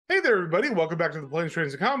Hey there everybody, welcome back to the Planes,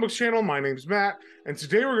 Trains, and Comic Books channel. My name's Matt, and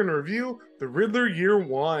today we're going to review the Riddler Year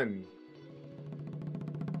One.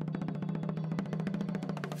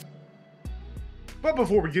 But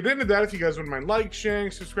before we get into that, if you guys wouldn't mind liking,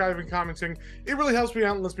 sharing, subscribing, commenting, it really helps me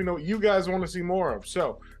out and lets me know what you guys want to see more of.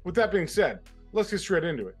 So, with that being said, let's get straight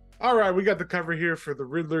into it. Alright, we got the cover here for the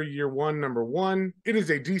Riddler Year One #1. It is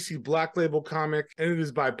a DC Black Label comic, and it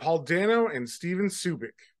is by Paul Dano and Steven Subic.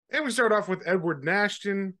 And we start off with Edward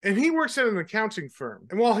Nashton, and he works at an accounting firm.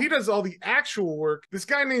 And while he does all the actual work, this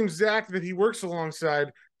guy named Zach that he works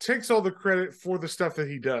alongside takes all the credit for the stuff that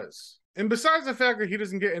he does. And besides the fact that he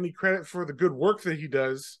doesn't get any credit for the good work that he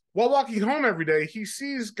does, while walking home every day, he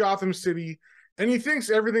sees Gotham City and he thinks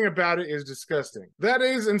everything about it is disgusting. That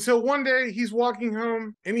is, until one day he's walking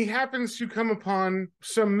home and he happens to come upon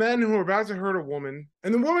some men who are about to hurt a woman.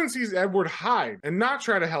 And the woman sees Edward hide and not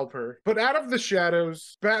try to help her. But out of the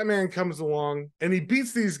shadows, Batman comes along and he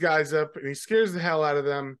beats these guys up and he scares the hell out of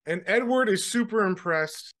them. And Edward is super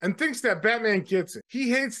impressed and thinks that Batman gets it. He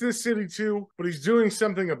hates this city too, but he's doing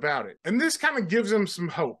something about it. And this kind of gives him some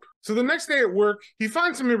hope. So the next day at work, he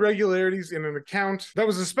finds some irregularities in an account that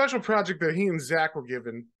was a special project that he and Zach were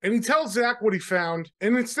given. And he tells Zach what he found.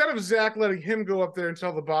 And instead of Zach letting him go up there and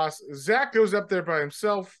tell the boss, Zach goes up there by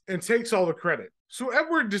himself and takes all the credit. So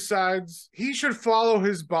Edward decides he should follow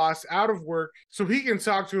his boss out of work so he can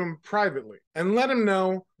talk to him privately and let him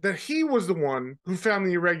know that he was the one who found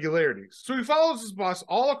the irregularities. So he follows his boss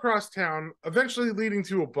all across town, eventually leading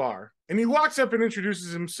to a bar. And he walks up and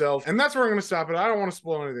introduces himself, and that's where I'm going to stop it. I don't want to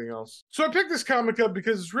spoil anything else. So I picked this comic up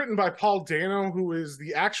because it's written by Paul Dano, who is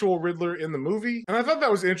the actual Riddler in the movie. And I thought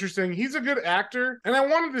that was interesting. He's a good actor, and I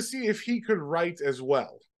wanted to see if he could write as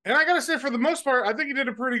well. And I gotta say, for the most part, I think he did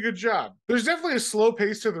a pretty good job. There's definitely a slow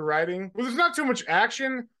pace to the writing, where there's not too much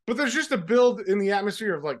action, but there's just a build in the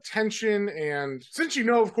atmosphere of like tension. And since you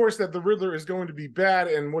know, of course, that the Riddler is going to be bad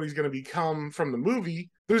and what he's going to become from the movie,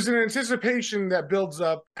 there's an anticipation that builds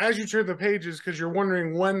up as you turn the pages because you're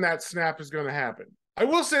wondering when that snap is going to happen. I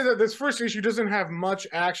will say that this first issue doesn't have much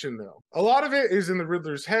action, though. A lot of it is in the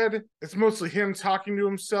Riddler's head. It's mostly him talking to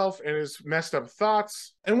himself and his messed up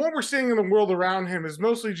thoughts. And what we're seeing in the world around him is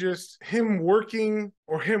mostly just him working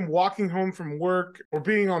or him walking home from work or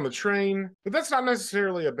being on the train. But that's not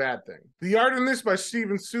necessarily a bad thing. The art in this by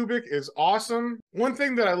Steven Subic is awesome. One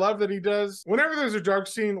thing that I love that he does, whenever there's a dark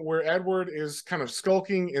scene where Edward is kind of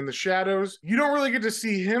skulking in the shadows, you don't really get to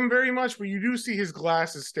see him very much, but you do see his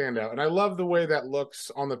glasses stand out. And I love the way that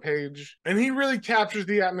looks on the page. And he really captures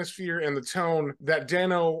the atmosphere and the tone that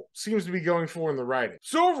Dano seems to be going for in the writing.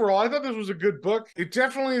 So overall, I thought this was a good book. It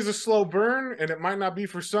definitely is a slow burn, and it might not be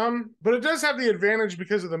for some, but it does have the advantage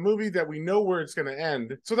because of the movie that we know where it's going to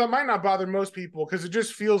end. So that might not bother most people because it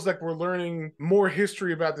just feels like we're learning more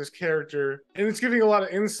history about this character, and it's giving a lot of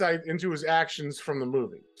insight into his actions from the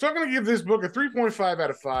movie. So I'm going to give this book a 3.5 out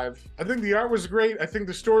of 5. I think the art was great. I think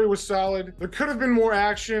the story was solid. There could have been more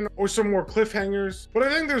action or some more cliffhangers, but I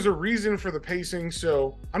think there's a reason for the pacing,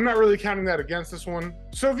 so I'm not really counting that against this one.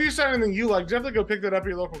 So if you saw anything you like, definitely go pick that up at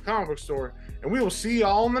your local comic book store, and we will see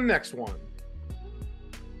y'all in the next one.